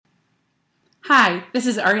Hi, this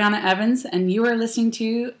is Ariana Evans, and you are listening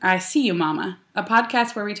to I See You Mama, a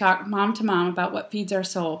podcast where we talk mom to mom about what feeds our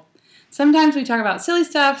soul. Sometimes we talk about silly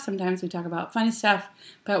stuff, sometimes we talk about funny stuff,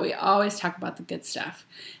 but we always talk about the good stuff.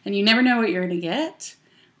 And you never know what you're going to get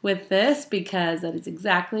with this because that is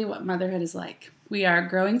exactly what motherhood is like. We are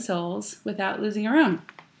growing souls without losing our own.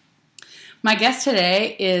 My guest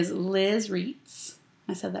today is Liz Reitz.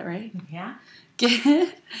 I said that right? Yeah.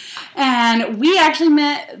 Good. And we actually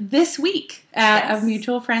met this week at a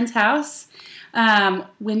mutual friend's house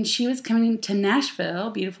when she was coming to Nashville,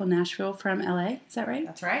 beautiful Nashville from LA. Is that right?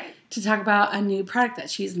 That's right. To talk about a new product that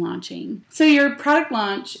she's launching. So your product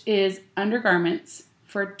launch is undergarments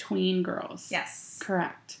for tween girls. Yes.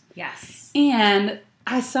 Correct. Yes. And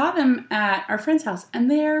I saw them at our friend's house, and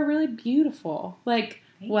they're really beautiful. Like,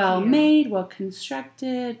 well made, well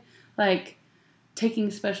constructed, like taking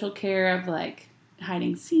special care of like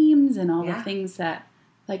hiding seams and all the things that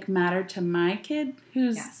like matter to my kid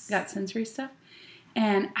who's got sensory stuff.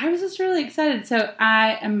 And I was just really excited. So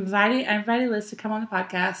I invited Liz to come on the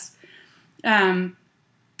podcast. Oh,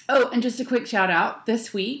 and just a quick shout out.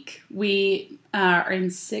 This week we are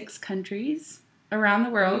in 6 countries around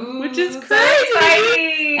the world, which is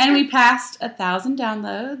crazy. And we passed 1,000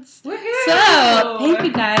 downloads. Woohoo! So thank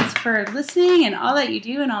you guys for listening and all that you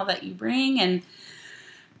do and all that you bring. And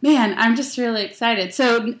man, I'm just really excited.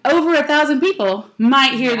 So over 1,000 people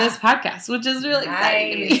might hear this podcast, which is really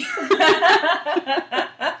exciting to me.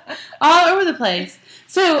 All over the place.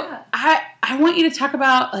 So I want you to talk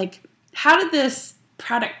about, like, how did this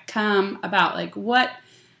product come about? Like, what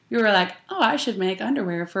you were like, oh, I should make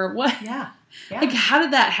underwear for what? Yeah. Like, how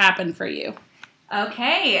did that happen for you?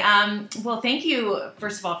 Okay. Well, thank you,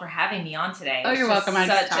 first of all, for having me on today. Oh, you're welcome.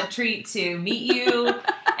 It's such a treat to meet you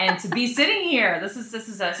and to be sitting here. This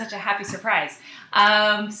is such a happy surprise.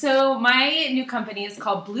 So my new company is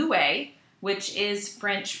called Bleuet, which is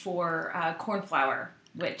French for cornflower,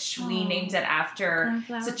 which we named it after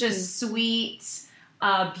such a sweet,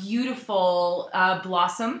 beautiful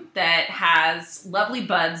blossom that has lovely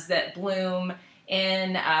buds that bloom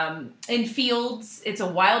in fields. It's a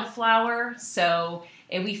wildflower, so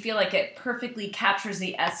we feel like it perfectly captures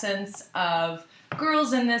the essence of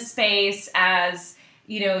girls in this space. As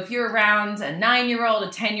you know, if you're around a 9-year-old, a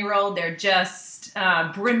 10-year-old, they're just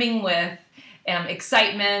brimming with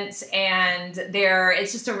excitement, and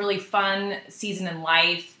it's just a really fun season in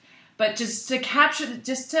life. But just to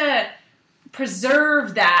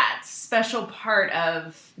preserve that special part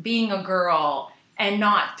of being a girl and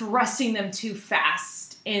not thrusting them too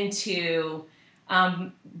fast into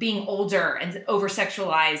being older and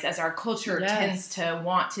over-sexualized as our culture tends to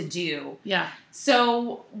want to do. Yeah.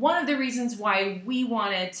 So one of the reasons why we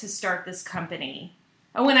wanted to start this company,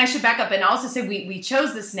 and I should back up and also say we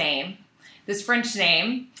chose this name, this French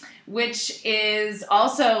name, which is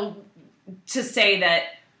also to say that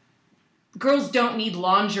girls don't need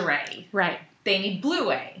lingerie. Right. They need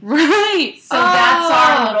Bleuet. Right. So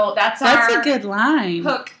that's our a good line.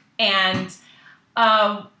 Hook. And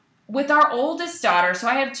with our oldest daughter, so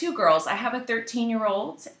I have 2 girls. I have a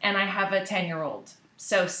 13-year-old and I have a 10-year-old.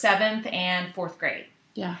 So 7th and 4th grade.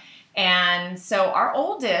 Yeah. And so our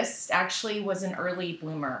oldest actually was an early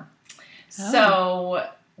bloomer. Oh. So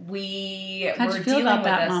we How'd were you feel dealing about with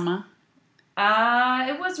that, this. Mama?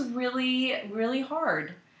 It was really, really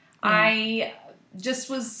hard. Yeah. I just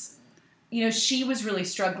was, she was really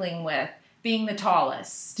struggling with being the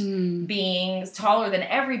tallest, being taller than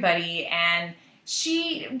everybody, and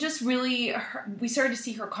she just really, we started to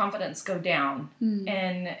see her confidence go down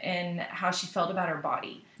in how she felt about her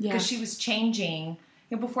body, because she was changing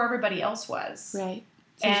before everybody else was. Right.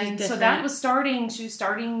 So that was her body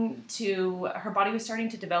was starting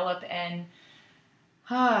to develop in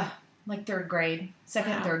like 3rd grade,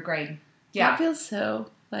 2nd, 3rd grade. Yeah. That feels so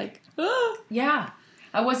like, yeah.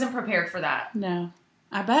 I wasn't prepared for that. No.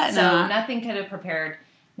 I bet so not. Nothing could have prepared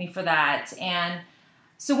me for that. And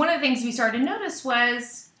so one of the things we started to notice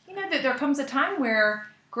was, that there comes a time where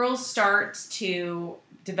girls start to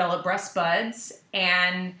develop breast buds,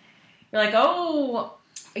 and you're like, oh,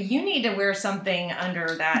 you need to wear something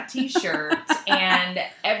under that t-shirt. And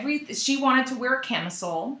she wanted to wear a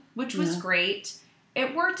camisole, which was great.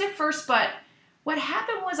 It worked at first, but what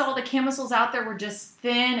happened was all the camisoles out there were just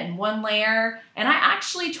thin and one layer. And I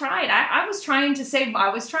actually tried. I was trying to go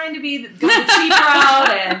the cheap route,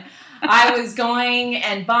 and I was going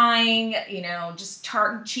and buying, just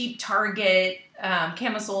cheap Target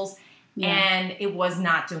camisoles, and it was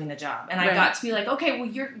not doing the job. And I got to be like, okay, well,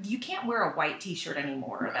 you can't wear a white t-shirt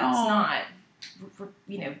anymore. That's not,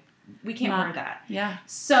 we can't wear that. Yeah.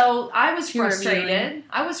 So I was Too frustrated. revealing.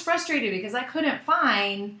 I was frustrated because I couldn't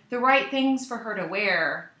find the right things for her to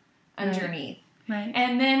wear underneath. Right.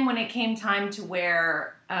 And then when it came time to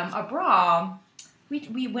wear a bra,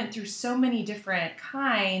 we went through so many different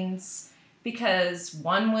kinds because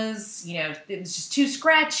one was, you know, it was just too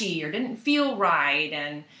scratchy or didn't feel right.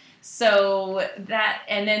 And so that,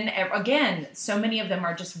 and then again, so many of them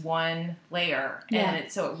are just one layer. Yeah.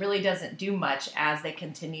 And so it really doesn't do much as they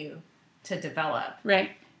continue to develop.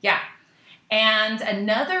 Right. Yeah. And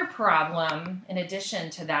another problem in addition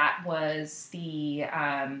to that was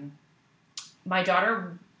my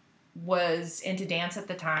daughter was into dance at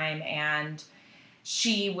the time, and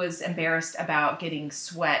she was embarrassed about getting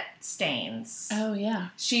sweat stains. Oh yeah.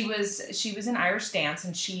 She was in Irish dance,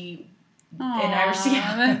 and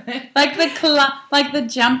like the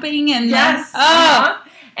jumping and yes,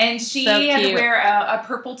 and she so had to cute. wear a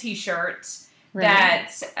purple T-shirt Right.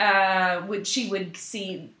 that she would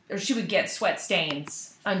get sweat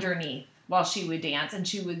stains underneath while she would dance, and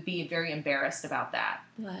she would be very embarrassed about that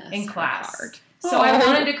in class. So I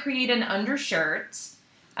wanted to create an undershirt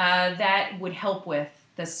that would help with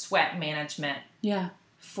the sweat management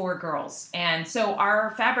for girls. And so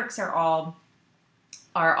our fabrics are all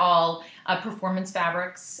performance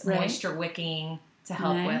fabrics, moisture wicking to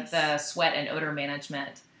help with the sweat and odor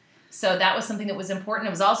management. So that was something that was important.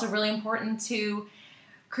 It was also really important to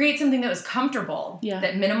create something that was comfortable,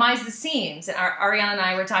 that minimized the seams. And Ariana and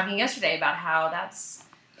I were talking yesterday about how that's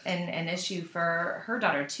an issue for her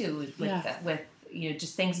daughter too, with you know,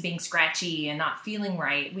 just things being scratchy and not feeling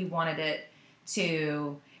right. We wanted it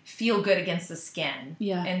to feel good against the skin,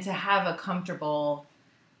 and to have a comfortable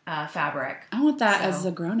fabric. I want that as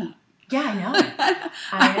a grown-up. Yeah, I know.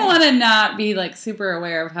 I want to not be like super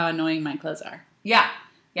aware of how annoying my clothes are. Yeah.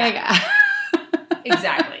 Like,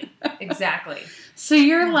 Exactly. So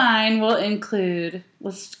your line will include,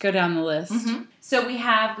 let's go down the list. Mm-hmm. So we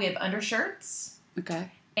have undershirts. Okay.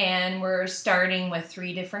 And we're starting with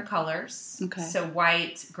 3 different colors. Okay. So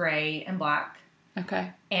white, gray, and black.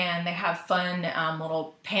 Okay. And they have fun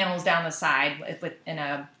little panels down the side in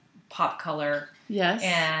a pop color. Yes.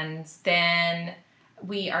 And then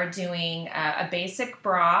we are doing a basic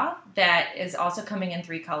bra that is also coming in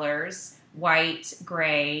 3 colors: white,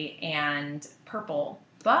 gray, and purple.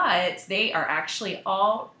 But they are actually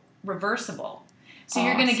all reversible. So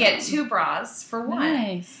you're going to get 2 bras for one.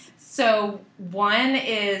 Nice. So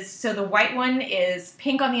the white one is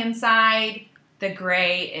pink on the inside, the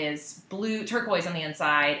gray is blue, turquoise on the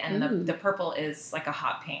inside, and the purple is like a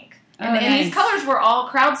hot pink. And these colors were all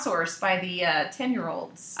crowdsourced by the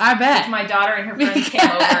 10-year-olds. I bet. My daughter and her friends came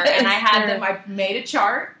over, and I made a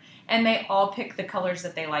chart, and they all picked the colors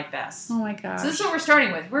that they like best. Oh my gosh. So this is what we're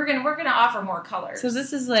starting with. We're gonna offer more colors. So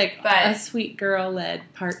this is like a sweet girl led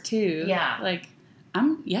part 2. Yeah. Like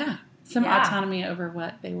some autonomy over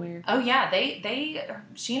what they wear. Oh yeah,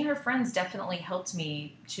 she and her friends definitely helped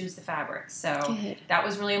me choose the fabrics. So that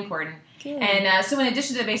was really important. Good. And so in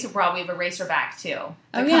addition to the basic bra, we have a racer back too.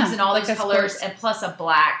 It comes in all these colors, and plus a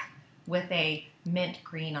black with a mint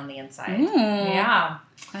green on the inside. Yeah.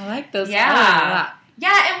 I like those colors a lot.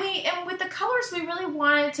 Yeah, and with the colors, we really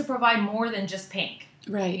wanted to provide more than just pink.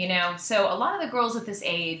 Right. You know, so a lot of the girls at this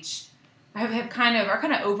age are kind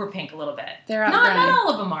of over pink a little bit. They're not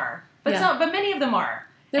all of them are, but but many of them are.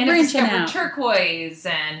 They're branching out. Turquoise,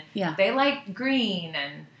 and they like green,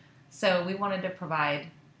 and so we wanted to provide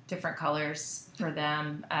different colors for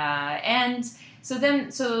them. And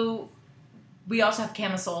so we also have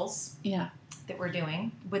camisoles. Yeah. That we're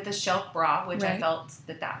doing with the shelf bra, which I felt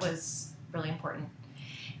that was really important.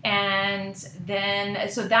 And then,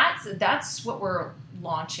 so that's what we're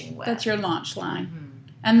launching with. That's your launch line. Mm-hmm.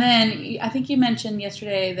 And then I think you mentioned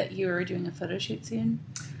yesterday that you were doing a photo shoot soon.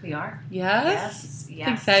 We are. Yes?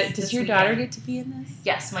 Yes. Excited. Does your daughter get to be in this?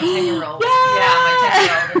 Yes, my 10-year-old. Yeah, my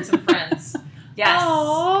 10-year-old and some friends. Yes.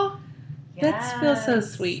 Aww. That feels so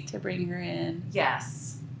sweet to bring her in.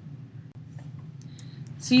 Yes.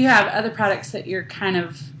 So you have other products that you're kind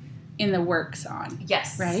of in the works on.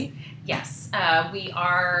 Yes. Right? Yes. We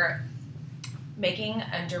are making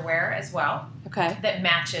underwear as well. Okay. That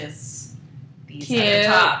matches these other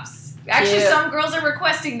tops. Actually, some girls are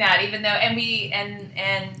requesting that, even though,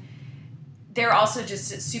 and they're also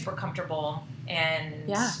just super comfortable, and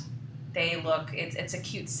they look, it's a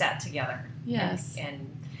cute set together. Yes.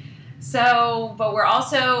 And so, but we're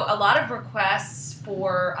also, a lot of requests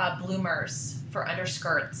for bloomers for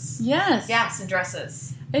underskirts. Yes. Yes, and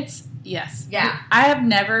dresses. Yes. Yeah. I have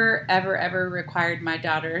never, ever required my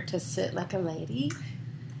daughter to sit like a lady.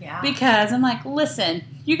 Yeah. Because I'm like, listen,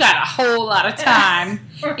 you got a whole lot of time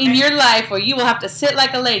in your life where you will have to sit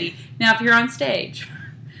like a lady. Now, if you're on stage,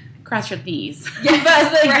 cross your knees. Yeah,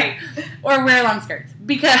 but, like, right. Or wear long skirts.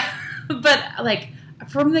 But, like,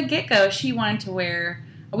 from the get-go, she wanted to wear,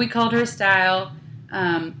 we called her style,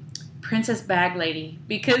 Princess Bag Lady.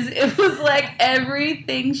 Because it was like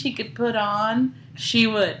everything she could put on, she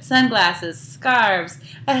would. Sunglasses, scarves,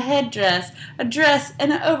 a headdress, a dress,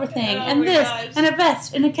 and an overthing, and this, and a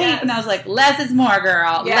vest, and a cape. Yes. And I was like, less is more,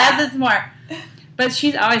 girl. Yeah. Less is more. But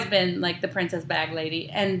she's always been, like, the Princess Bag Lady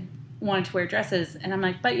and wanted to wear dresses. And I'm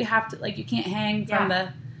like, but you have to, like, you can't hang from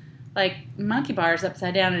the, like, monkey bars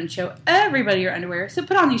upside down and show everybody your underwear. So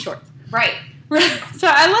put on these shorts. Right. So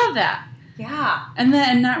I love that. Yeah. And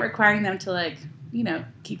then not requiring them to, like, you know,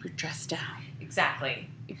 keep your dress down. Exactly.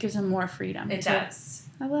 It gives them more freedom. It does.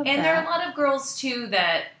 I love that. And there are a lot of girls, too,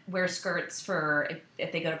 that wear skirts for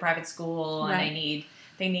if they go to private school and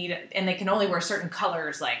they need, and they can only wear certain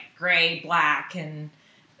colors like gray, black, and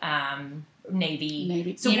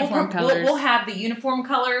navy. So uniform colors. We'll have the uniform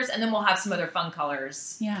colors, and then we'll have some other fun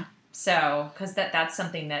colors. Yeah. So, because that's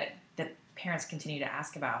something that parents continue to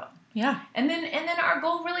ask about. Yeah. And then our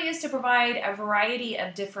goal really is to provide a variety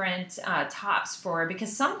of different tops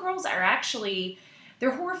because some girls are actually,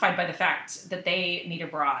 they're horrified by the fact that they need a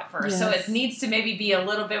bra at first. Yes. So it needs to maybe be a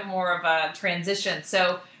little bit more of a transition.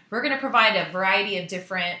 So we're going to provide a variety of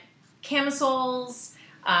different camisoles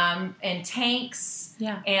and tanks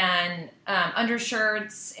and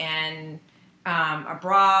undershirts and a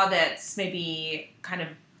bra that's maybe kind of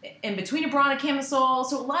in between a bra and a camisole.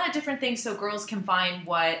 So a lot of different things so girls can find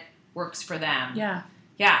what works for them. Yeah.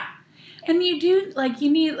 Yeah. And you do, like, you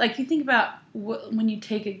need, like, you think about when you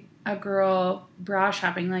take a girl bra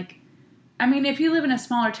shopping, like, I mean, if you live in a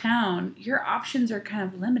smaller town, your options are kind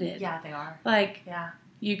of limited. Yeah, they are. Like,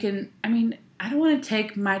 you can, I mean, I don't want to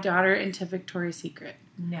take my daughter into Victoria's Secret.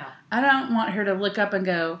 No. I don't want her to look up and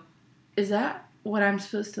go, is that what I'm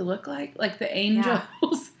supposed to look like? Like the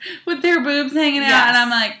angels with their boobs hanging out. And I'm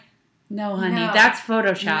like, no, honey, that's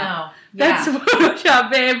Photoshop. No. That's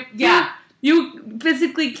Photoshop, babe. Yeah. You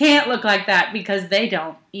physically can't look like that because they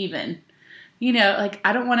don't even. You know, like,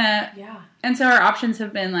 I don't want to. Yeah. And so our options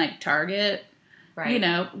have been like Target, right. You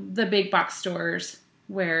know, the big box stores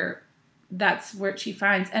where that's where she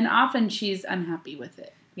finds. And often she's unhappy with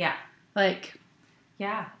it. Yeah. Like.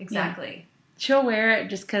 Yeah, exactly. Yeah. She'll wear it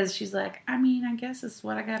just because she's like, I mean, I guess it's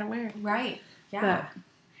what I got to wear. Right. Yeah.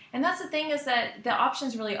 And that's the thing is that the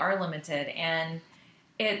options really are limited. And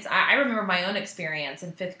I remember my own experience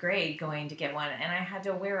in 5th grade going to get one, and I had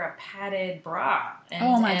to wear a padded bra. And,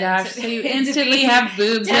 oh my gosh. So you instantly have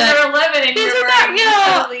boobs. 10 or 11 and you're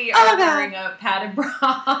wearing a padded bra.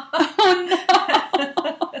 Oh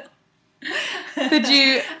no.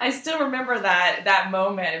 I still remember that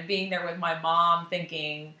moment of being there with my mom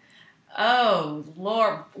thinking, oh,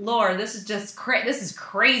 Lord, this is just this is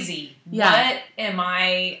crazy. Yeah. What am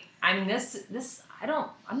I mean,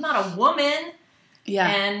 I'm not a woman. Yeah.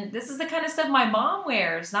 And this is the kind of stuff my mom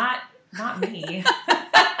wears, not me.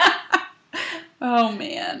 Oh,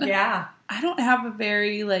 man. Yeah. I don't have a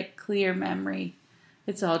very, like, clear memory.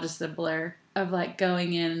 It's all just a blur of, like,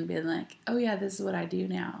 going in and being like, oh, yeah, this is what I do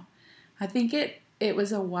now. I think it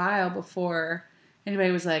was a while before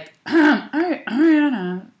anybody was like, all right,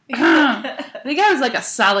 Ariana. I think I was like a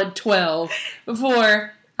solid 12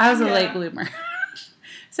 before I was a late bloomer.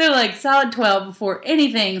 So, like, solid 12 before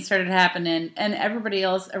anything started happening, and everybody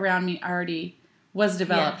else around me already was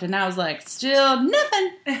developed. And I was like, still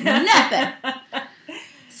nothing.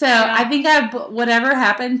 So, I think whatever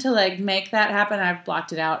happened to, like, make that happen, I've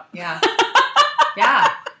blocked it out. Yeah.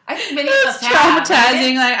 Yeah. I think many of us have.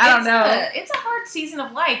 Traumatizing. I don't know. It's a hard season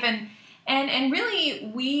of life, and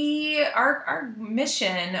really, our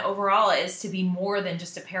mission overall is to be more than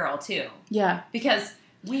just apparel too. Yeah. Because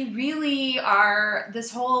we really are,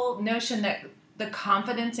 this whole notion that the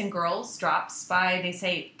confidence in girls drops by, they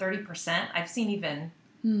say, 30%. I've seen even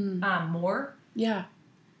more. Yeah.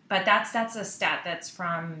 But that's a stat that's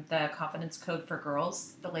from the Confidence Code for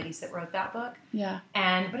Girls, the ladies that wrote that book. Yeah.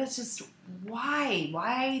 But it's just, why?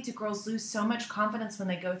 Why do girls lose so much confidence when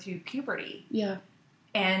they go through puberty? Yeah.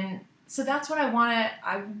 And so that's what I want to,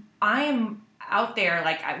 I am out there,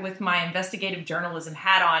 like, with my investigative journalism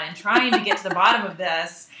hat on and trying to get to the bottom of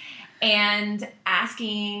this and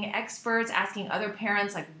asking experts, asking other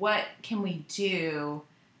parents, like, what can we do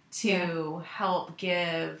to help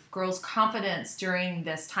give girls confidence during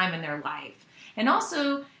this time in their life? And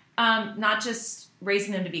also, not just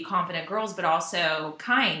raising them to be confident girls, but also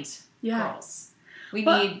kind girls. We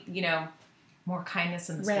need, more kindness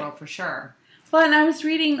in this world for sure. Well, and I was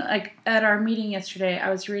reading, like, at our meeting yesterday,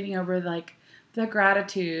 I was reading over, like, the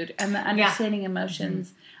gratitude and the understanding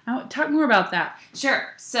emotions. Talk more about that.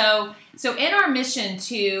 Sure. So in our mission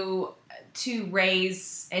to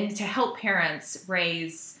raise and to help parents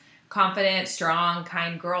raise confident, strong,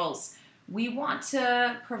 kind girls, we want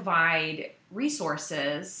to provide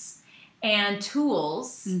resources and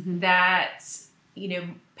tools that,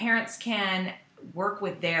 parents can work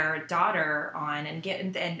with their daughter on and get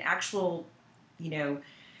and actual,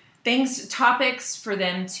 topics for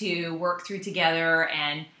them to work through together.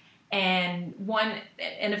 And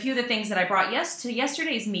a few of the things that I brought to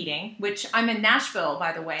yesterday's meeting, which I'm in Nashville,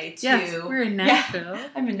 by the way. Yes, we're in Nashville. Yeah,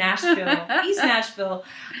 I'm in Nashville, East Nashville.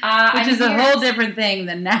 Which is a whole different thing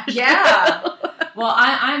than Nashville. Yeah. Well,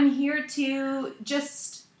 I'm here to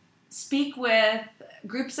just speak with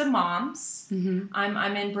groups of moms.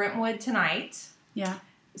 I'm in Brentwood tonight. Yeah.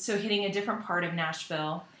 So hitting a different part of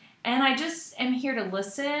Nashville. And I just am here to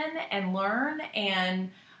listen and learn and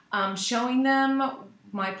showing them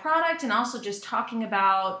my product and also just talking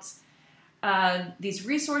about these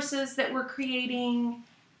resources that we're creating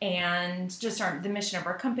and just the mission of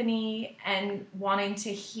our company and wanting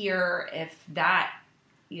to hear if that,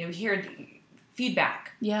 hear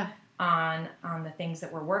feedback. Yeah. On the things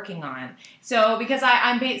that we're working on. So because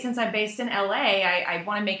since I'm based in LA, I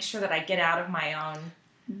want to make sure that I get out of my own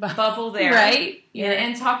bubble there. Right.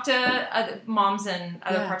 And talk to other moms in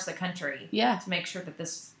other parts of the country. Yeah. To make sure that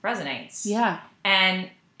this resonates. Yeah. And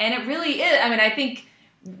it really is. I mean, I think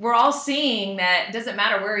we're all seeing that it doesn't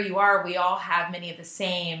matter where you are, we all have many of the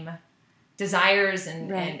same desires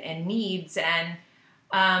and needs.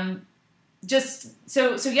 And just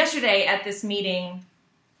so yesterday at this meeting,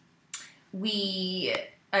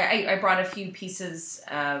 I brought a few pieces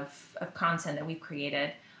of content that we've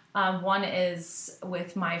created. One is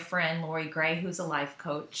with my friend Lori Gray, who's a life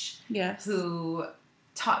coach. Yes. Who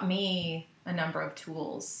taught me a number of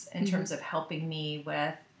tools in terms of helping me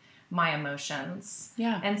with my emotions.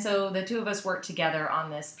 Yeah. And so the two of us worked together on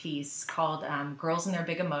this piece called Girls and Their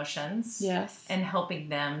Big Emotions. Yes. And helping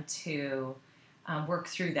them to work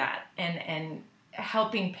through that and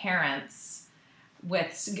helping parents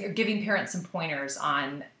giving parents some pointers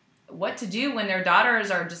on what to do when their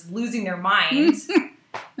daughters are just losing their minds.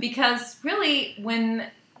 Because really, when,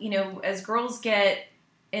 as girls get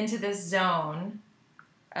into this zone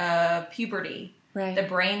of puberty, the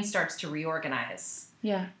brain starts to reorganize.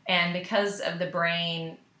 Yeah. And because of the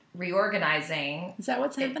brain reorganizing... Is that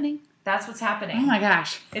what's happening? That's what's happening. Oh my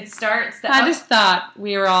gosh. It starts... I just thought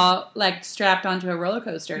we were all strapped onto a roller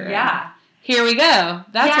coaster. Yeah. Here we go.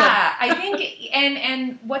 I think,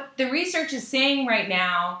 and what the research is saying right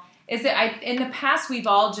now is that in the past we've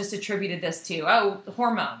all just attributed this to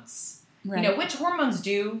hormones. Right. Which hormones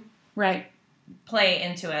do play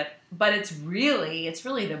into it, but it's really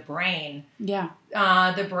the brain. Yeah.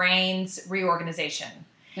 The brain's reorganization.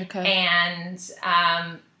 Okay. And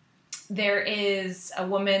there is a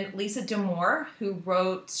woman, Lisa D'Amour,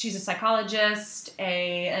 she's a psychologist,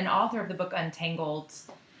 an author of the book Untangled,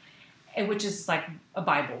 which is like a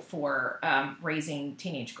Bible for raising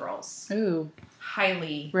teenage girls. Ooh.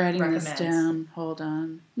 Highly Writing recommend. this down. Hold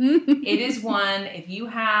on. It is one, if you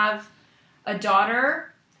have a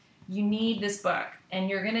daughter, you need this book. And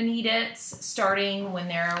you're going to need it starting when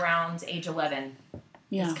they're around age 11.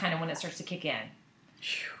 Yeah. It's kind of when it starts to kick in.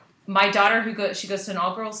 My daughter, she goes to an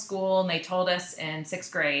all-girls school, and they told us in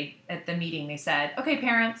 6th grade at the meeting, they said, okay,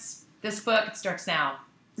 parents, this book, it starts now.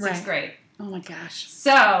 6th grade. Oh my gosh.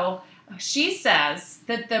 So... she says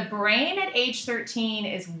that the brain at age 13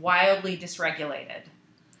 is wildly dysregulated.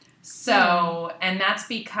 So, and that's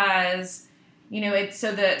because,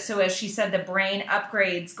 so as she said, the brain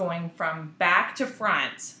upgrades going from back to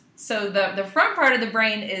front. So the front part of the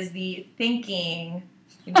brain is the thinking,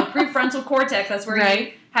 the prefrontal cortex. That's where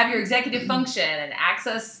you have your executive function and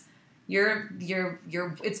access your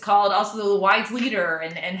it's called also the wise leader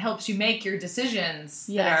and helps you make your decisions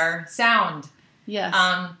that are sound. Yes.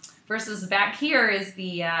 Versus back here is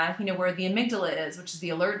the, where the amygdala is, which is the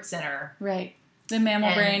alert center. Right. The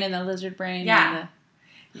mammal brain and the lizard brain. Yeah.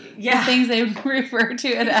 And the things they refer to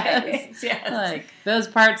it as. Yes. Like those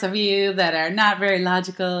parts of you that are not very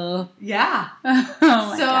logical. Yeah. Oh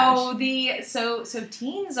my gosh. So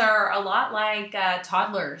teens are a lot like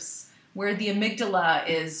toddlers, where the amygdala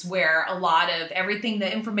is where a lot of everything, the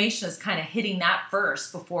information is kind of hitting that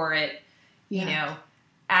first before it,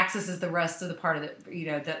 accesses the rest of the part of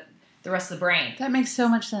the rest of the brain. That makes so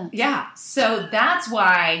much sense. Yeah. So that's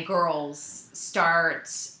why girls start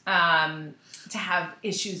to have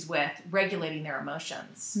issues with regulating their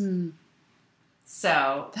emotions.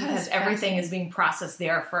 So because everything is being processed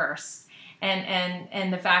there first.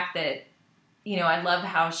 And the fact that, I love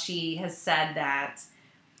how she has said that,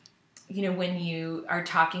 when you are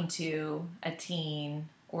talking to a teen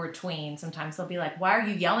or a tween, sometimes they'll be like, "Why are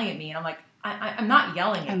you yelling at me?" And I'm like, I'm not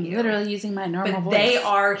yelling at you. I'm literally using my normal voice. They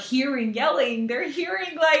are hearing yelling. They're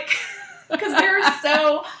hearing because they're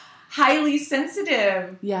so highly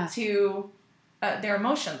sensitive to their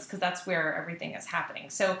emotions, because that's where everything is happening.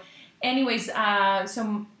 So anyways,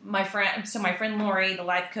 so my friend Lori, the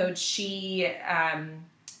life coach, she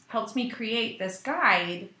helped me create this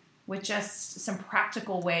guide with just some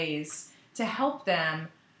practical ways to help them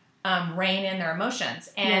rein in their emotions.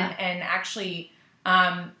 And actually,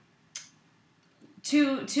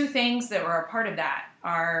 two things that were a part of that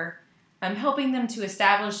are helping them to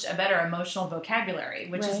establish a better emotional vocabulary,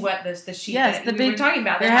 which is what the sheet that we were talking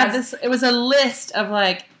about. It was a list of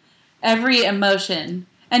like every emotion,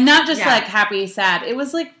 and not just like happy, sad. It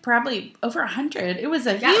was like probably over 100. It was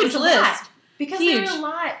a huge list. Because there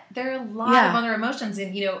are a lot of other emotions,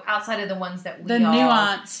 and outside of the ones that we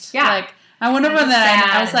nuanced. Yeah, like I wonder one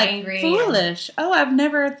that I was like angry foolish. Oh, I've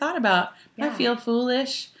never thought about. I feel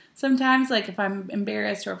foolish sometimes, like if I'm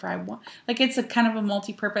embarrassed or if I want, like it's a kind of a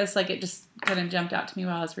multi-purpose. Like it just kind of jumped out to me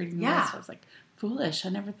while I was reading the list. I was like, foolish. I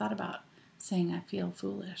never thought about saying I feel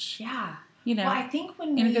foolish. Yeah, well, I think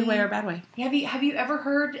in a good way or a bad way. Have you ever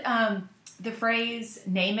heard the phrase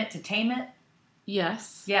 "name it to tame it"?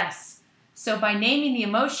 Yes. Yes. So by naming the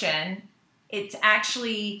emotion, it's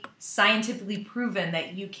actually scientifically proven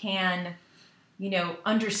that you can,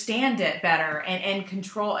 understand it better and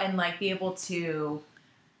control and like be able to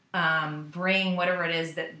bring whatever it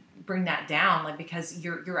is bring that down, like because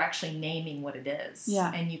you're actually naming what it is.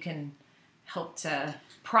 Yeah. And you can help to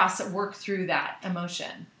work through that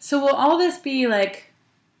emotion. So will all this be like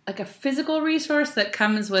a physical resource that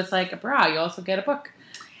comes with like a bra? You also get a book.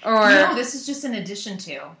 Or no, this is just in addition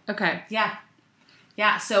to. Okay. Yeah.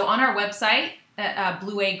 Yeah. So on our website,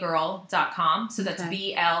 bleuetgirl.com. So that's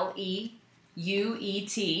BLEUET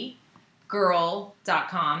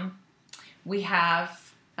girl.com. We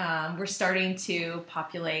have, we're starting to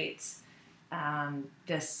populate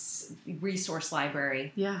this resource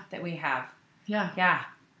library that we have. Yeah. Yeah.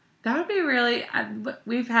 That would be really,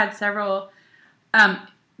 we've had several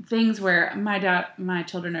things where my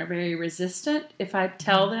children are very resistant if I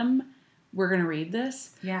tell them we're going to read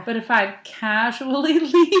this. Yeah. But if I casually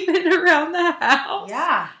leave it around the house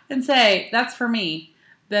and say, that's for me,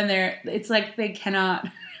 then it's like they cannot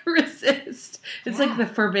resist. It's like the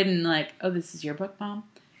forbidden, like, oh, this is your book, Mom?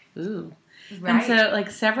 Ooh. Right. And so, like,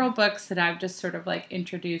 several books that I've just sort of, like,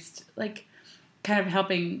 introduced, like, kind of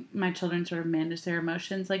helping my children sort of manage their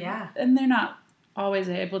emotions. Like, and they're not always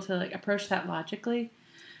able to, like, approach that logically.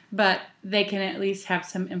 But they can at least have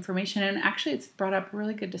some information. And actually, it's brought up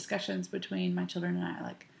really good discussions between my children and I.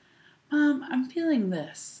 Like, Mom, I'm feeling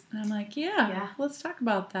this. And I'm like, yeah. Let's talk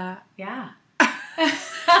about that. Yeah.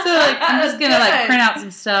 So, like, I'm just going to, like, print out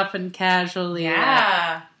some stuff and casually.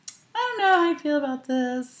 Yeah. Like, I don't know how I feel about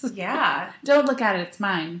this. Yeah. Don't look at it. It's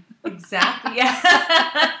mine. Exactly. Yeah.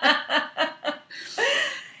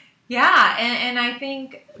 Yeah. And I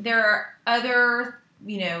think there are other,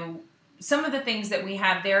 some of the things that we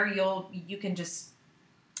have there, you can just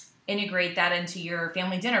integrate that into your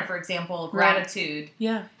family dinner. For example, gratitude. Right.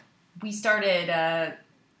 Yeah. We started a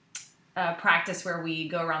practice where we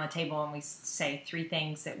go around the table and we say 3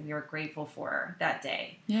 things that we are grateful for that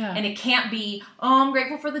day. Yeah. And it can't be, oh, I'm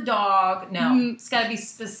grateful for the dog. No, It's got to be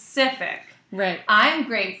specific. Right. I'm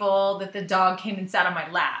grateful that the dog came and sat on my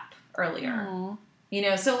lap earlier. Aww.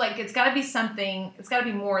 So like it's got to be something. It's got to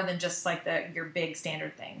be more than just like your big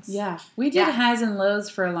standard things. Yeah, we did highs and lows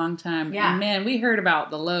for a long time. Yeah, and man, we heard about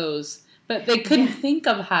the lows, but they couldn't think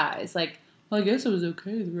of highs. Like, well, I guess it was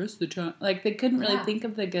okay the rest of the time. Like they couldn't really think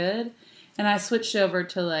of the good. And I switched over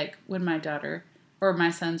to like when my daughter or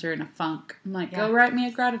my sons are in a funk, I'm like, go write me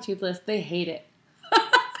a gratitude list. They hate it.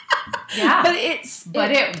 Yeah, but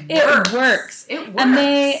it works. It works. And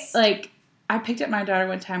they like. I picked up my daughter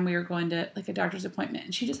one time. We were going to like a doctor's appointment,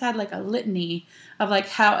 and she just had like a litany of like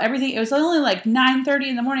how everything. It was only like 9:30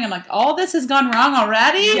 in the morning. I'm like, all this has gone wrong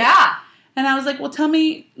already. Yeah. And I was like, well, tell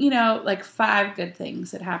me, like 5 good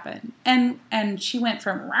things that happened. And she went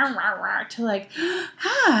from rah rah rah to like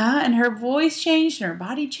and her voice changed and her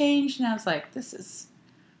body changed, and I was like, this is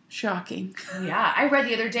shocking. Yeah, I read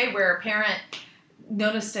the other day where a parent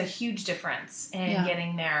noticed a huge difference in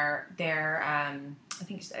getting their I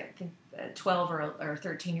think 12 or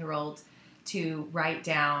 13-year-old to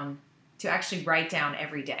actually write down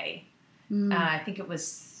every day. I think it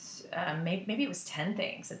was maybe it was 10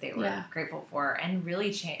 things that they were grateful for, and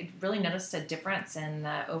really noticed a difference in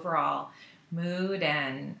the overall mood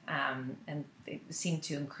and they seem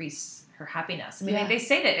to increase her happiness. I mean, Yeah. they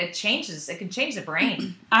say that it can change the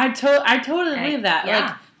brain. I totally believe that. Yeah.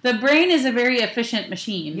 Like, the brain is a very efficient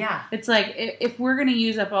machine. Yeah. It's like, if we're going to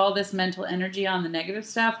use up all this mental energy on the negative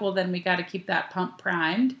stuff, well, then we got to keep that pump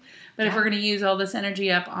primed. But if we're going to use all this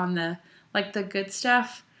energy up on the good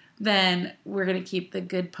stuff, then we're going to keep the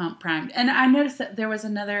good pump primed. And I noticed that there was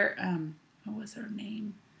another, what was her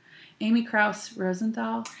name? Amy Krauss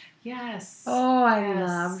Rosenthal. Yes. Oh, I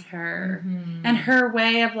loved her. Mm-hmm. And her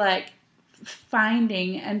way of, like,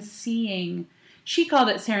 finding and seeing, she called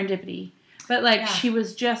it serendipity. But, like, she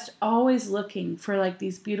was just always looking for, like,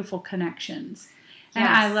 these beautiful connections. And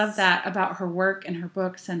I love that about her work and her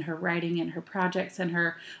books and her writing and her projects and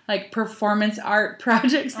her, like, performance art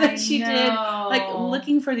projects that she did. Like,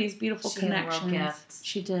 looking for these beautiful connections.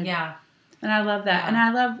 She did. Yeah. And I love that. Yeah. And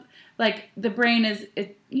I love, like, the brain is,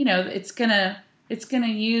 it's gonna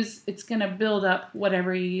build up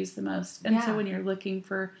whatever you use the most. And so when you're looking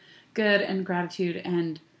for good and gratitude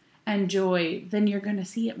and joy, then you're going to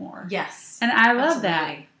see it more. Yes. And I love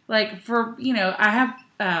that. Like, for, I have,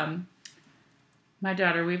 my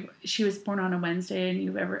daughter, she was born on a Wednesday, and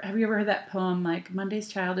have you ever heard that poem, like, Monday's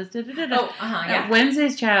child is da-da-da-da? Oh, yeah.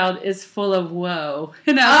 Wednesday's child is full of woe.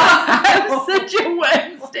 And I was such a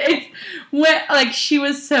Wednesday. Like, she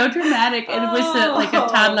was so dramatic, and it was like a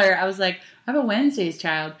toddler. I was like, I have a Wednesday's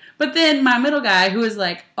child. But then my middle guy, who was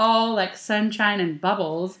like all like sunshine and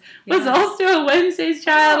bubbles, was also a Wednesday's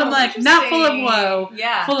child. I'm like, not full of woe.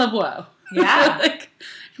 Yeah. Full of woe. Yeah. Like,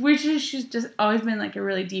 she's just always been like a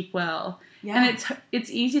really deep well. Yeah. And it's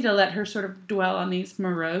easy to let her sort of dwell on these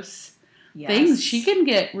morose things. She can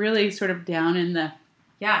get really sort of down in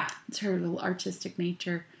it's her little artistic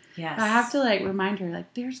nature. Yes. I have to like remind her,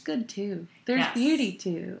 like, there's good too. There's beauty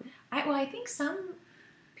too. I think some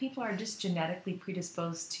people are just genetically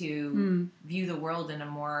predisposed to view the world in a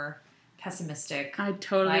more pessimistic. I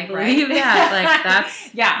totally believe that. Like, that's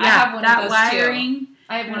I have one of those wiring. Too.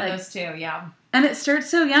 I have one of those too. Yeah. And it starts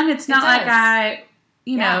so young. It's not like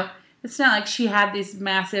it's not like she had these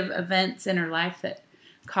massive events in her life that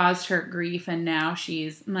caused her grief, and now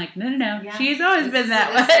I'm like, no. Yeah. She's always been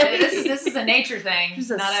that way. This is a nature thing. She's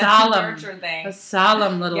not a nurture thing. A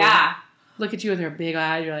solemn little. Look at you with her big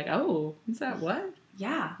eyes. You're like, oh, is that what?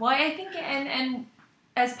 Yeah. Well, I think, and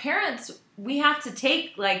as parents, we have to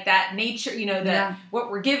take like that nature, what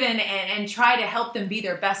we're given, and try to help them be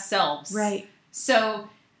their best selves. Right. So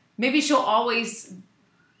maybe she'll always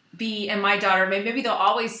be, and my daughter, maybe they'll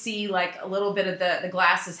always see like a little bit of the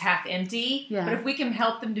glass is half empty. Yeah. But if we can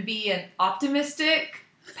help them to be an optimistic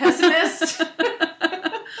pessimist, or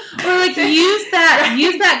like use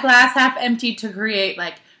that glass half empty to create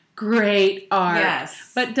like great art.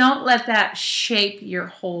 Yes. But don't let that shape your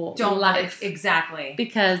whole life. Exactly.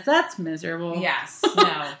 Because that's miserable. Yes.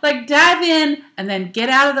 No. Like, dive in and then get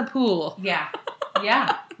out of the pool. Yeah.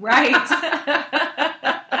 Yeah. Right.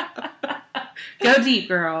 Go deep,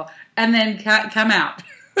 girl. And then come out.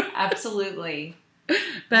 Absolutely.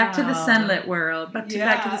 Back to the sunlit world. Back to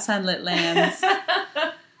the sunlit lands.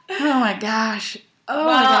 Oh my gosh. Oh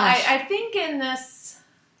my gosh. I think in this,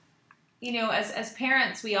 as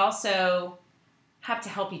parents, we also have to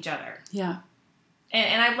help each other. Yeah.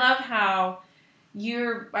 And I love how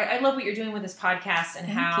I love what you're doing with this podcast, and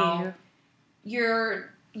how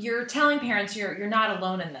you're telling parents you're not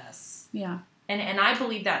alone in this. Yeah. And I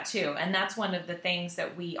believe that too. And that's one of the things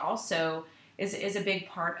that we also is a big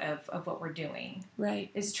part of what we're doing. Right.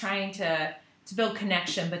 Is trying to build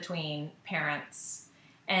connection between parents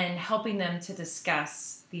and helping them to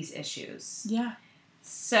discuss these issues. Yeah.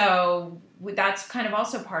 So that's kind of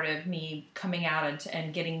also part of me coming out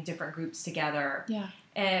and getting different groups together. Yeah.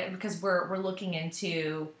 Because we're looking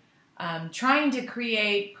into trying to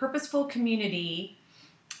create purposeful community,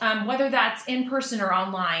 whether that's in person or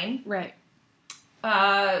online. Right.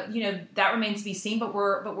 That remains to be seen, but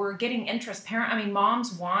we're getting interest.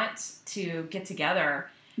 Moms want to get together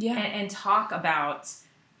and talk about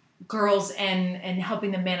girls and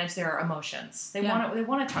helping them manage their emotions. They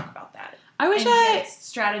want to talk about that. I wish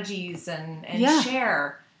strategies and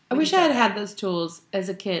share. I wish I had those tools as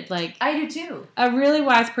a kid. Like, I do too. A really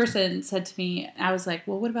wise person said to me, I was like,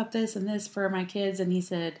 well, what about this and this for my kids? And he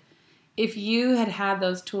said, if you had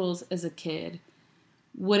those tools as a kid,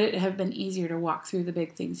 would it have been easier to walk through the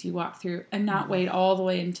big things you walked through and not wait all the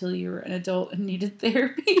way until you were an adult and needed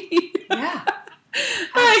therapy? Yeah.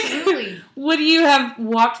 Absolutely. Like, would you have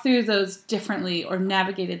walked through those differently or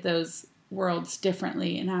navigated those worlds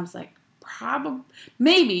differently? And I was like, probably,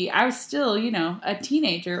 maybe. I was still, a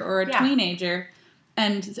teenager or a teenager,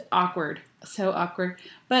 and awkward. so awkward.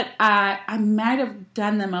 But I might have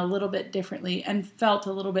done them a little bit differently and felt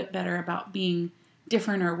a little bit better about being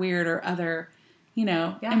different or weird or other,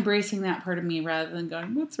 embracing that part of me rather than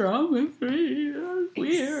going, what's wrong with me? That's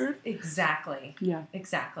weird. Exactly. Yeah.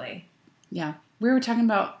 Exactly. Yeah. We were talking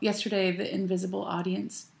about yesterday the invisible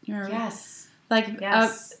audience. You remember? Yes.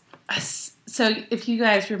 So if you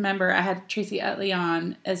guys remember, I had Tracy Utley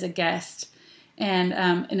on as a guest. And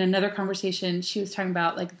in another conversation, she was talking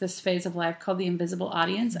about like this phase of life called the invisible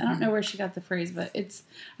audience. I don't know where she got the phrase, but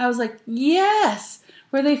I was like, yes,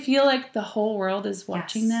 where they feel like the whole world is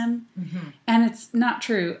watching them. Mm-hmm. And it's not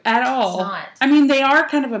true at all. It's not. I mean, they are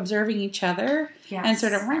kind of observing each other and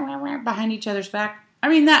sort of behind each other's back. I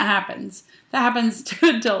mean, that happens. That happens to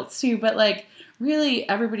adults too. But like really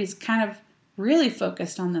everybody's kind of really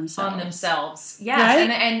focused on themselves. Yes. Right?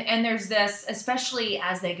 And there's this, especially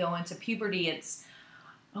as they go into puberty, it's,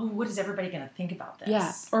 what is everybody going to think about this?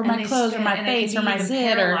 Yeah. Or my clothes or my face or my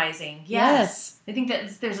zit. Paralyzing. Yes. They think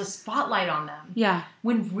that there's a spotlight on them. Yeah.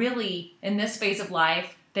 When really, in this phase of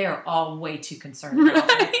life, they are all way too concerned about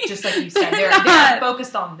it. Just like you said, they're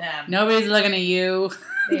focused on them. Nobody's looking at you.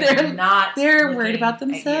 They're not. They're worried about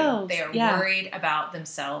themselves. They are worried about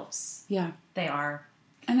themselves. Yeah. They are.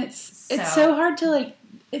 And it's so hard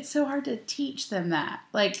to teach them that.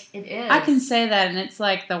 Like it is. I can say that and it's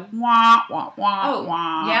like the wah wah wah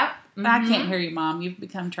wah. Yep. Mm-hmm. I can't hear you, Mom. You've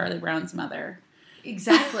become Charlie Brown's mother.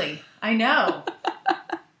 Exactly. I know.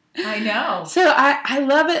 So I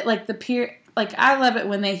love it I love it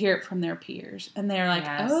when they hear it from their peers and they're like,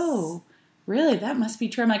 oh, really? That must be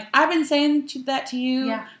true. I'm like, I've been saying that to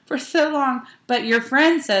you for so long, but your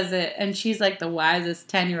friend says it, and she's like the wisest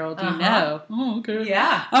 10-year-old you know. Oh, okay.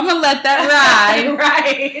 Yeah. I'm going to let that ride.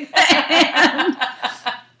 Right.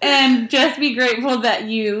 and just be grateful that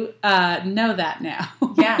you know that now.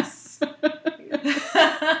 Yes.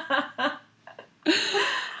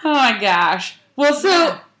 Oh, my gosh. Well,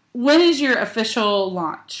 so when is your official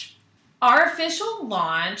launch? Our official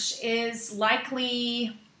launch is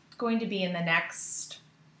likely going to be in the next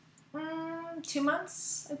 2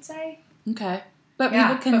 months, I'd say. Okay. But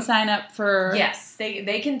people can sign up for... Yes,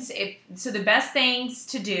 they can. So the best things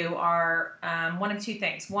to do are one of two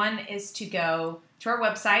things. One is to go to our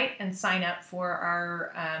website and sign up for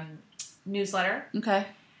our newsletter. Okay.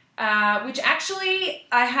 Which actually,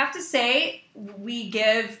 I have to say, we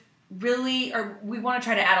want to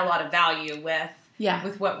try to add a lot of value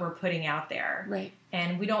with what we're putting out there. Right.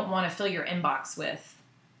 And we don't want to fill your inbox with,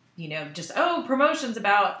 just, promotions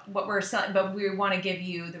about what we're selling, but we want to give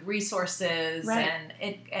you the resources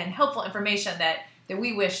and helpful information that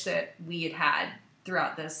we wish that we had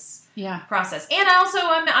throughout this process. And also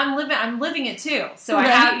I'm living it too. So I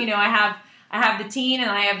have the teen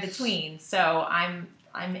and I have the tween. So I'm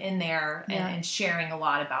in there and sharing a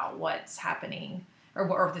lot about what's happening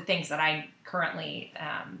or the things that I currently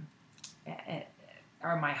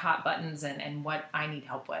are my hot buttons and what I need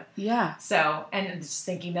help with. Yeah. So, and just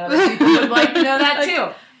thinking that other people would like to know that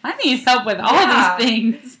too. I need help with all these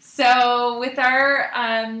things. So with our,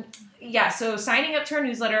 so signing up to our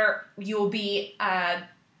newsletter, you'll be, have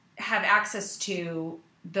access to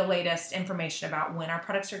the latest information about when our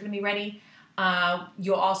products are going to be ready.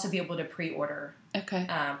 You'll also be able to pre-order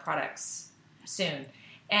products soon.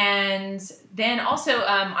 And then also,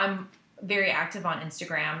 I'm very active on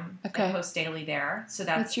Instagram. Okay. I post daily there. So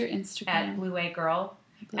that's what's your Instagram? At Bleuet Girl.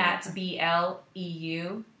 At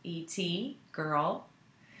BLEUET Girl.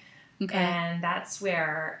 Okay. And that's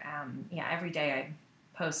where, every day I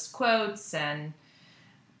post quotes and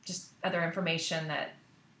just other information that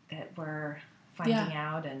we're finding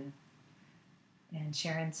out and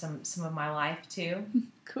sharing some of my life too.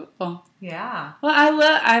 Cool. Yeah. Well,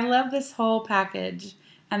 I love this whole package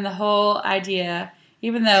and the whole idea.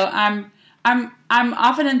 Even though I'm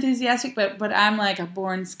often enthusiastic, but I'm like a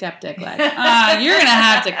born skeptic. Like, you're gonna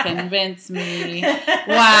have to convince me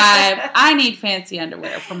why I need fancy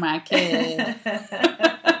underwear for my kid,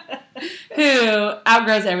 who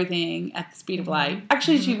outgrows everything at the speed of light.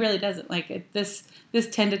 Actually, she really doesn't. Like this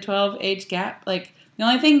 10 to 12 age gap. Like the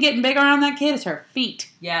only thing getting bigger on that kid is her feet.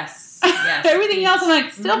 Yes. Everything feet. Else, I'm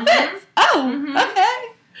like, still fits. Oh, okay.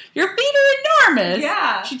 Your feet are enormous.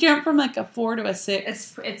 Yeah. She jumped from like a 4 to a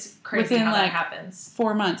 6. It's crazy how that happens.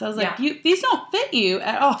 4 months. I was like, these don't fit you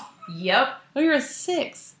at all. Yep. Oh, you're a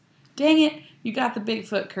 6. Dang it. You got the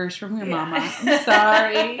Bigfoot curse from your mama. I'm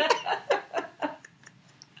sorry.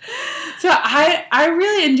 So I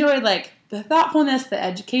really enjoyed like the thoughtfulness, the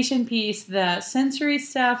education piece, the sensory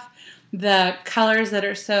stuff, the colors that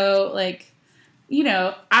are so like you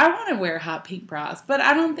know, I want to wear hot pink bras, but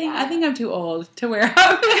I think I'm too old to wear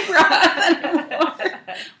hot pink bras anymore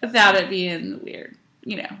without it being weird.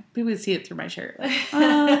 You know, people see it through my shirt. Like,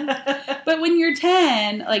 but when you're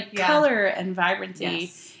 10, like color and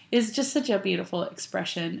vibrancy is just such a beautiful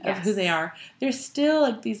expression of who they are. They're still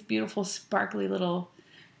like these beautiful, sparkly little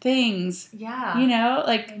things. Yeah. You know,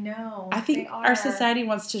 like, I know. I think our society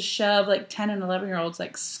wants to shove like 10 and 11-year-olds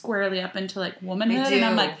like squarely up into like womanhood. And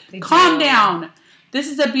I'm like, calm down. This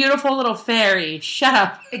is a beautiful little fairy. Shut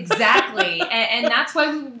up. Exactly. And that's why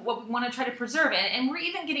what we want to try to preserve. And we're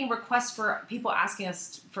even getting requests for people asking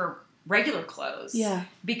us for regular clothes. Yeah.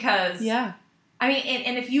 Because, I mean,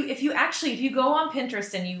 and if you go on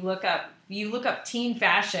Pinterest and you look up teen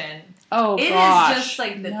fashion, it is just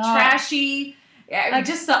like the trashy, like,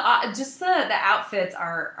 just the outfits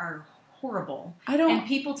are horrible. And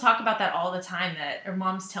people talk about that all the time, or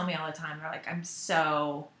moms tell me all the time, they're like, I'm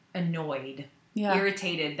so annoyed.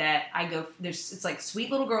 Irritated that I go, it's like sweet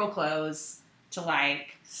little girl clothes to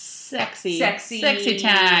like sexy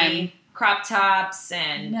time, crop tops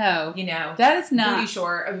and you know, that is not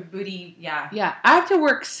booty. I have to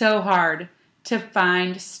work so hard to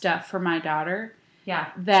find stuff for my daughter.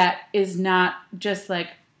 That is not just like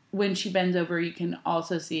when she bends over, you can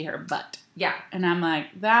also see her butt. And I'm like,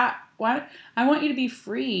 what? I want you to be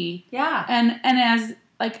free. And as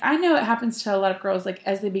like, I know it happens to a lot of girls, like,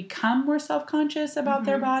 as they become more self-conscious about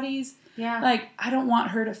their bodies. Like, I don't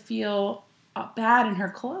want her to feel bad in her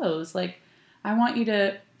clothes. Like, I want you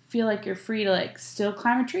to feel like you're free to, like, still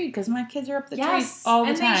climb a tree. Because my kids are up the trees all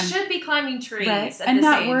the time. And they should be climbing trees at and this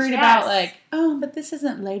not age. Worried about, like, oh, but this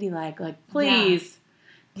isn't ladylike. Like, please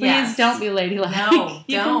don't be ladylike. No,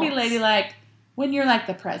 you can be ladylike when you're, like,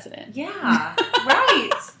 the president.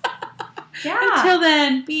 Right. Until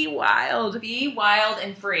then, be wild. Be wild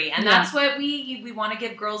and free. And that's what we want to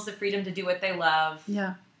give girls the freedom to do what they love.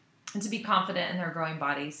 And to be confident in their growing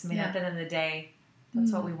bodies. I mean, at the end of the day,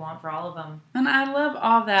 that's what we want for all of them. And I love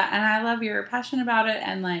all that. And I love your passion about it.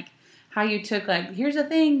 And, like, how you took, like, here's a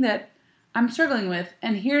thing that I'm struggling with.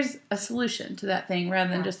 And here's a solution to that thing. Rather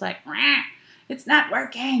than just like, it's not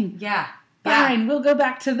working. Fine, we'll go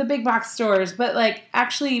back to the big box stores. But, like,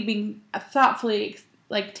 actually being thoughtfully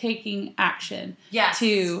like taking action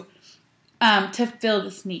to fill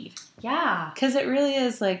this need. Because it really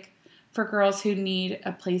is like for girls who need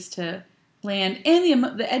a place to land,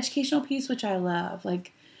 and the educational piece, which I love.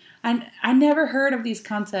 Like, I never heard of these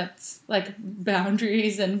concepts like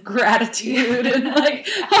boundaries and gratitude and like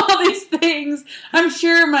all these things. I'm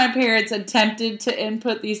sure my parents attempted to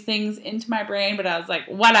input these things into my brain, but I was like,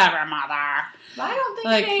 whatever, mother.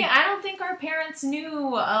 I don't think our parents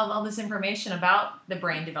knew all this information about the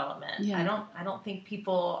brain development. I don't think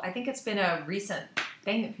people. I think it's been a recent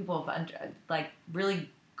thing that people have really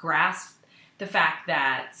grasped the fact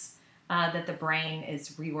that the brain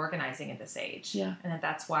is reorganizing at this age. And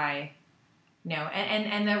that's why,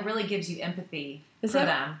 and that really gives you empathy for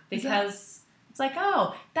them, because it's like,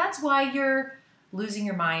 oh, that's why you're losing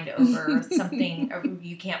your mind over something.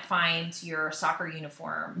 You can't find your soccer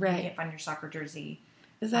uniform. You can't find your soccer jersey.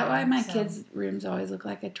 Is that why my kids' rooms always look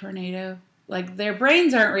like a tornado? Like, their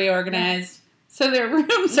brains aren't reorganized. So their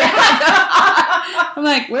rooms are I'm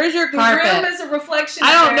like, where's your carpet? The room is a reflection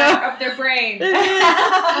of their brain.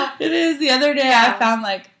 It is. The other day I found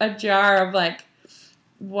like a jar of like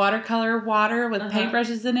watercolor water with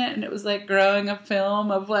paintbrushes in it, and it was like growing a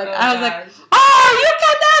film of like, I was like, oh, you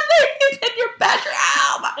got that thing in your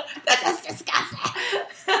bedroom. This is disgusting.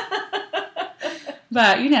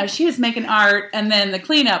 But, she was making art, and then the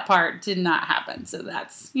cleanup part did not happen. So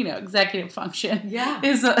that's, executive function.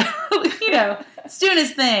 Is, it's doing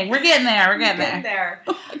his thing. We're getting there. We're getting there.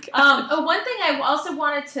 One thing I also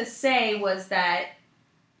wanted to say was that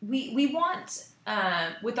we want,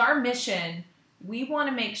 with our mission, we want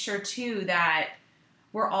to make sure, too, that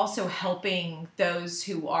we're also helping those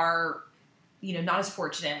who are, not as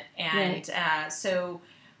fortunate. And so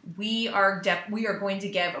we are going to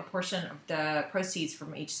give a portion of the proceeds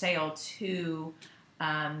from each sale to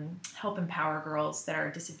help empower girls that are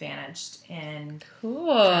disadvantaged in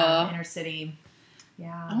inner city.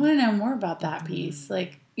 I want to know more about that piece.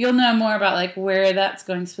 Like, you'll know more about like where that's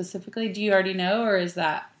going specifically. Do you already know, or is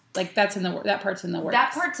that like that part's in the works?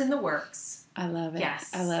 That part's in the works. I love it. Yes,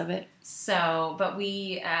 I love it. So, but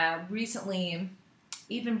we recently,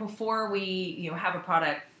 even before we have a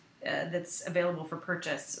product that's available for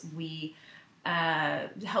purchase, we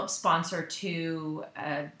help sponsor two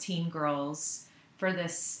teen girls for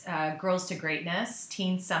this Girls to Greatness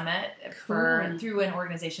Teen Summit through an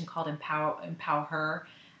organization called Empower Her.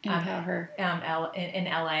 Empower her. In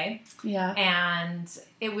LA. Yeah. And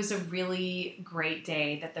it was a really great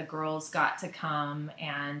day that the girls got to come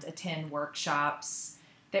and attend workshops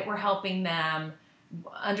that were helping them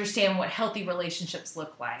understand what healthy relationships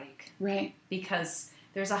look like. Right. Because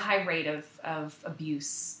there's a high rate of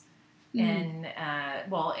abuse with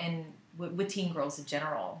teen girls in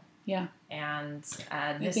general. Yeah. And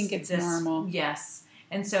I think it's normal. Yes.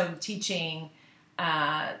 And so teaching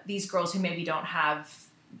these girls who maybe don't have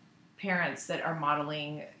parents that are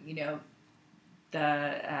modeling,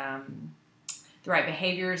 the right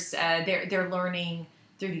behaviors, they're learning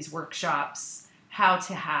through these workshops how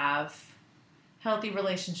to have healthy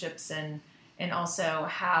relationships and also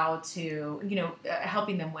how to,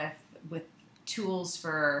 helping them with tools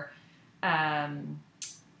for building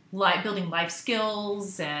life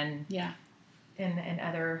skills and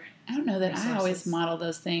other. I don't know that resources. I always model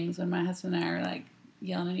those things when my husband and I are like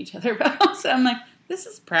yelling at each other about. So I'm like, this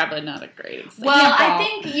is probably not a great example. Well, I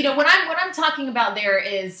think what I'm talking about there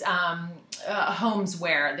is homes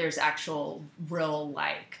where there's actual real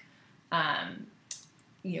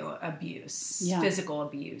abuse, physical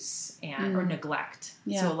abuse and or neglect.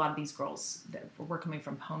 Yeah. So a lot of these girls that were coming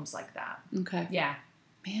from homes like that. Okay. Yeah.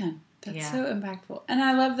 Man, that's so impactful. And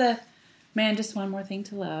I love just one more thing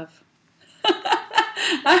to love.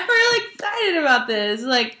 I'm really excited about this.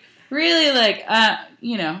 Like, really, I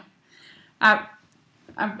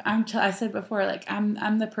said before, like,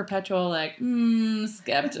 I'm the perpetual,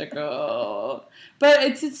 skeptical. But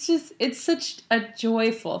it's such a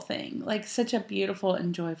joyful thing. Like, such a beautiful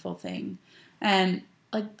and joyful thing. And,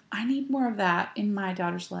 like, I need more of that in my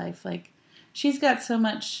daughter's life. Like, she's got so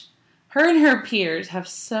much. Her and her peers have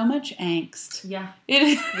so much angst. Yeah.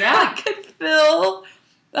 I could fill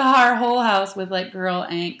our whole house with, girl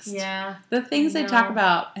angst. Yeah. The things they talk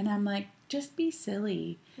about. And I'm like, just be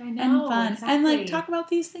silly. I know, and fun. Exactly. And, talk about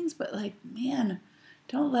these things. But, man,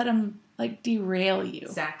 don't let them, derail you.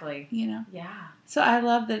 Exactly. Yeah. So I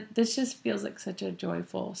love that this just feels like such a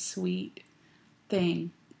joyful, sweet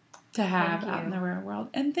thing to have out in the real world.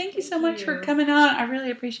 And thank you so much for coming on. I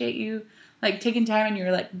really appreciate you. Taking time and you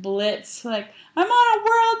were blitz, I'm on a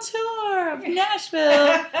world tour of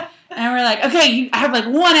Nashville. And we're like, okay, I have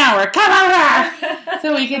 1 hour, come over!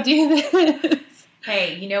 So we could do this.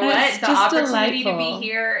 Hey, you know what? The opportunity to be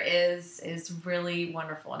here is really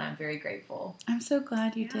wonderful, and I'm very grateful. I'm so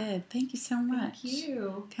glad you did. Thank you so much. Thank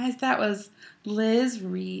you. Guys, that was Liz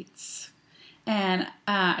Reitz. And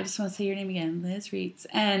I just want to say your name again, Liz Reitz.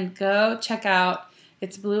 And go check out,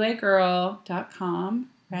 it's BleuetGirl.com,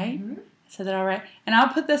 right? Mm-hmm. Said that all right. And I'll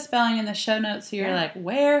put the spelling in the show notes so you're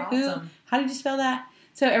where, who, how did you spell that?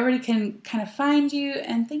 So everybody can kind of find you.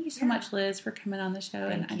 And thank you so much, Liz, for coming on the show.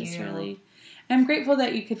 Thank you. I just really am grateful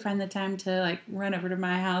that you could find the time to run over to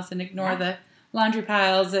my house and ignore the laundry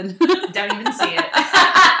piles and don't even see it.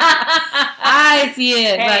 I see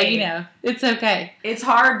it, but it's okay. It's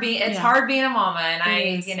hard being a mama, and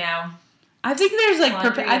I think there's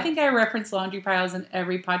I think I reference laundry piles in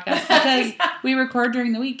every podcast because we record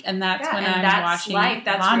during the week, and that's when I'm washing. Life.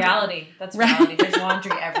 That's laundry. Reality. That's reality. There's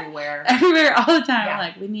laundry everywhere. Everywhere, all the time.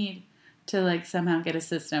 Yeah. We need to somehow get a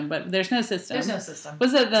system, but there's no system.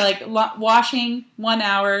 Was it the washing 1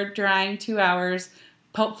 hour, drying 2 hours,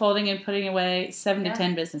 folding and putting away 7 to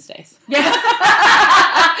 10 business days? Yeah.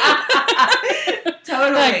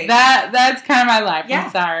 Totally. That's kind of my life. Yeah.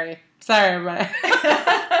 I'm sorry. Sorry, everybody.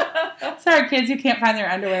 Sorry, kids who can't find their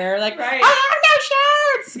underwear. Right. I have no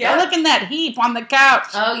shirts. Yeah. Go look in that heap on the couch.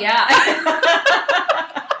 Oh, yeah.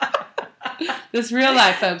 This real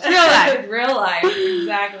life, folks. Real life. Real life.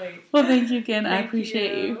 Exactly. Well, thank you again. I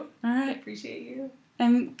appreciate you. All right. I appreciate you.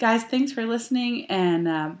 And, guys, thanks for listening.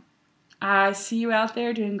 And I see you out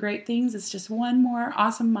there doing great things. It's just one more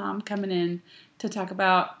awesome mom coming in to talk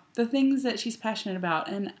about the things that she's passionate about.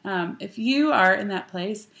 And if you are in that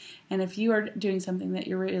place and if you are doing something that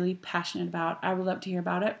you're really passionate about, I would love to hear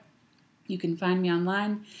about it. You can find me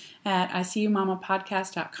online at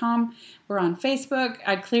ICUMamaPodcast.com. We're on Facebook.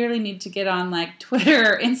 I clearly need to get on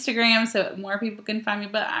Twitter or Instagram so more people can find me,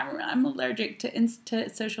 but I'm allergic to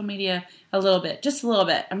social media a little bit, just a little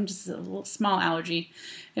bit. I'm just a little small allergy.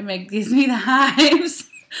 It gives me the hives,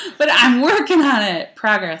 but I'm working on it.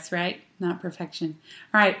 Progress, right? Not perfection.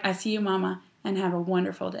 All right, I see you, Mama, and have a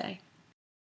wonderful day.